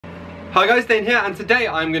Hi guys, Dane here, and today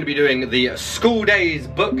I'm going to be doing the school days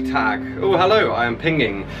book tag. Oh, hello, I am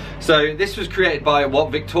pinging. So this was created by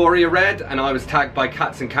What Victoria Read, and I was tagged by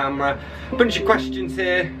Cats and Camera. Bunch of questions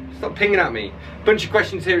here. Stop pinging at me. Bunch of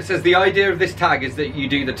questions here. It says the idea of this tag is that you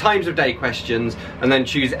do the times of day questions and then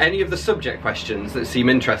choose any of the subject questions that seem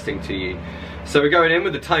interesting to you. So we're going in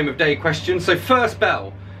with the time of day questions. So first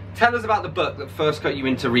bell. Tell us about the book that first got you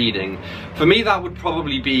into reading. For me, that would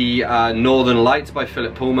probably be Northern Lights by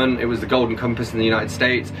Philip Pullman. It was the Golden Compass in the United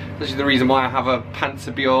States. This is the reason why I have a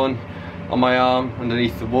Panzerbjorn on my arm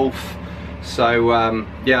underneath the wolf. So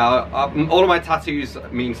yeah, all of my tattoos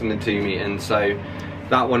mean something to me, and so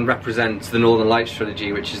that one represents the Northern Lights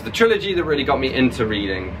trilogy, which is the trilogy that really got me into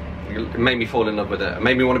reading. It made me fall in love with it. It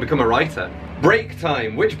made me want to become a writer. Break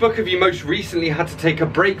time. Which book have you most recently had to take a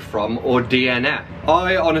break from or DNF?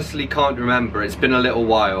 I honestly can't remember. It's been a little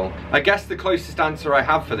while. I guess the closest answer I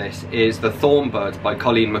have for this is The Thornbirds by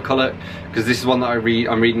Colleen McCulloch, because this is one that I'm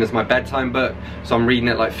reading as my bedtime book, so I'm reading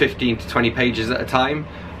it like 15 to 20 pages at a time.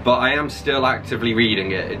 But I am still actively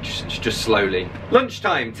reading it, it's just slowly.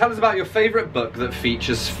 Lunchtime. Tell us about your favourite book that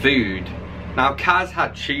features food. Now, Kaz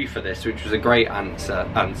had Chi for this, which was a great answer.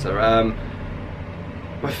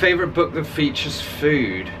 My favourite book that features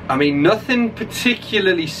food. I mean, nothing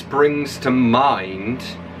particularly springs to mind.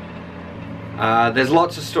 There's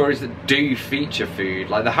lots of stories that do feature food,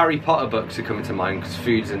 like the Harry Potter books are coming to mind because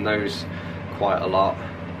food's in those quite a lot.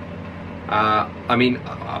 I mean,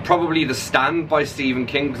 probably The Stand by Stephen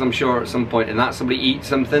King, because I'm sure at some point in that somebody eats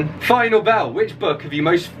something. Final bell. Which book have you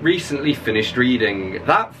most recently finished reading?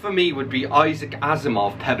 That for me would be Isaac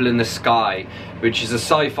Asimov, Pebble in the Sky, which is a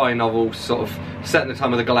sci-fi novel sort of set in the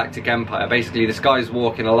time of the Galactic Empire. Basically, this guy's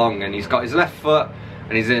walking along and he's got his left foot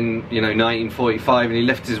and he's in, you know, 1945, and he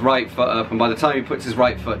lifts his right foot up, and by the time he puts his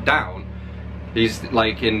right foot down, he's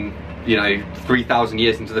like in, you know, 3,000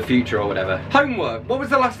 years into the future or whatever. Homework. What was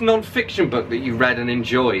the last non-fiction book that you read and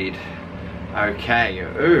enjoyed? Okay.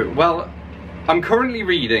 Ooh, well, I'm currently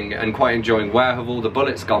reading and quite enjoying Where Have All the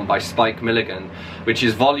Bullets Gone by Spike Milligan, which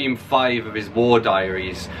is volume 5 of his war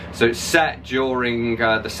diaries. So it's set during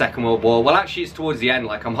the Second World War. Well, actually it's towards the end,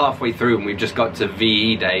 like I'm halfway through and we've just got to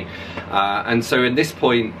VE Day. And so at this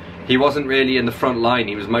point, he wasn't really in the front line,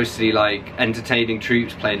 he was mostly like entertaining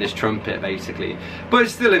troops, playing his trumpet basically. But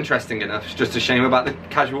it's still interesting enough, it's just a shame about the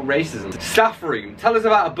casual racism. Staff room. Tell us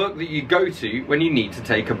about a book that you go to when you need to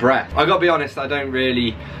take a breath. I gotta be honest, I don't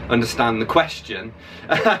really understand the question.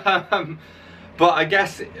 But I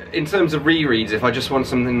guess in terms of rereads, if I just want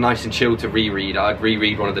something nice and chill to reread, I'd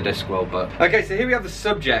reread one of the Discworld books. Okay, so here we have the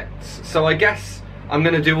subjects. So I guess I'm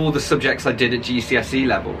gonna do all the subjects I did at GCSE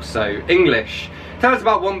level. So English. Tell us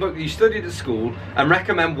about one book that you studied at school and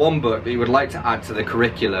recommend one book that you would like to add to the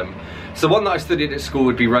curriculum. So one that I studied at school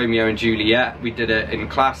would be Romeo and Juliet. We did it in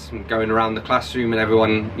class, going around the classroom, and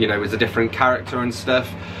everyone, you know, was a different character and stuff.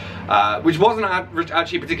 Which wasn't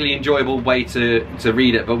actually a particularly enjoyable way to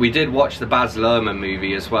read it, but we did watch the Baz Luhrmann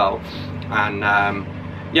movie as well. And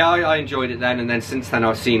yeah, I enjoyed it then, and then since then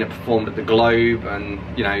I've seen it performed at the Globe, and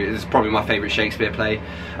you know, it's probably my favourite Shakespeare play.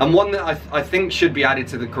 And one that I think should be added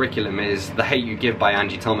to the curriculum is The Hate You Give by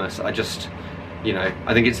Angie Thomas. I just, you know,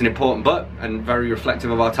 I think it's an important book and very reflective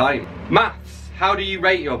of our time. Maths. How do you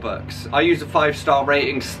rate your books? I use a 5-star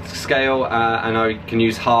rating scale, and I can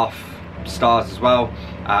use half stars as well.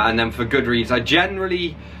 And then for Goodreads, I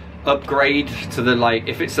generally upgrade to the, like,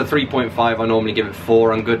 if it's a 3.5, I normally give it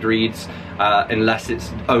 4 on Goodreads, unless it's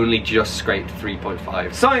only just scraped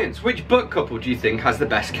 3.5. Science. Which book couple do you think has the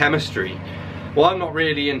best chemistry? Well, I'm not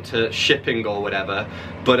really into shipping or whatever,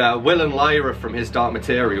 but Will and Lyra from His Dark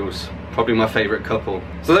Materials, probably my favourite couple.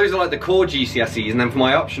 So those are like the core GCSEs, and then for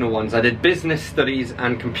my optional ones I did Business Studies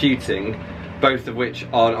and Computing, both of which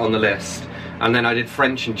are on the list. And then I did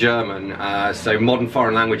French and German, so modern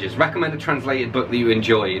foreign languages. Recommend a translated book that you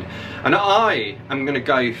enjoyed. And I am going to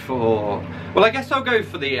go for, well, I guess I'll go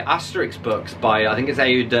for the Asterix books by, I think it's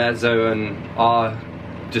Uderzo and R.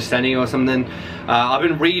 Dusseny or something. I've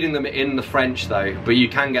been reading them in the French though, but you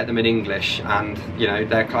can get them in English, and you know,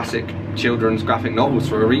 they're classic children's graphic novels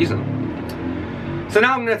for a reason. So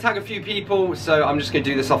now I'm going to tag a few people, so I'm just going to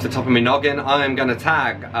do this off the top of my noggin. I am going to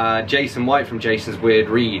tag Jason White from Jason's Weird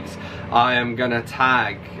Reads. I am going to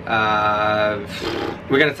tag,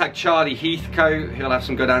 we're going to tag Charlie Heathcote, he'll have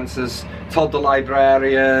some good answers. Todd the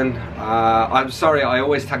Librarian. I'm sorry, I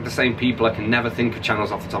always tag the same people, I can never think of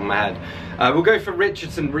channels off the top of my head. We'll go for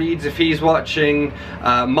Richardson Reads if he's watching.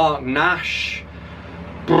 Marc Nash.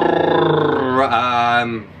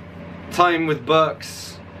 Time with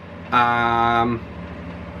Books.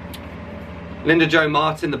 Linda Jo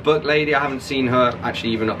Martin, the book lady, I haven't seen her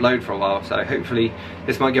actually even upload for a while, so hopefully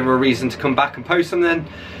this might give her a reason to come back and post something.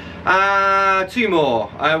 2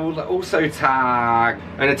 more. I will also tag,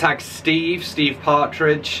 I'm going to tag Steve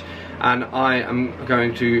Partridge, and I am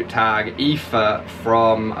going to tag Aoife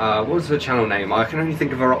from, what was her channel name? I can only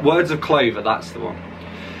think of her, Words of Clover, that's the one.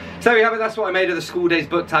 So there we have it, that's what I made of the School Days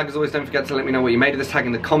book tag. As always, don't forget to let me know what you made of this tag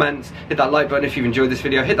in the comments. Hit that like button if you've enjoyed this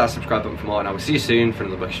video, hit that subscribe button for more, and I will see you soon for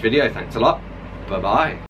another bookish video. Thanks a lot, bye bye.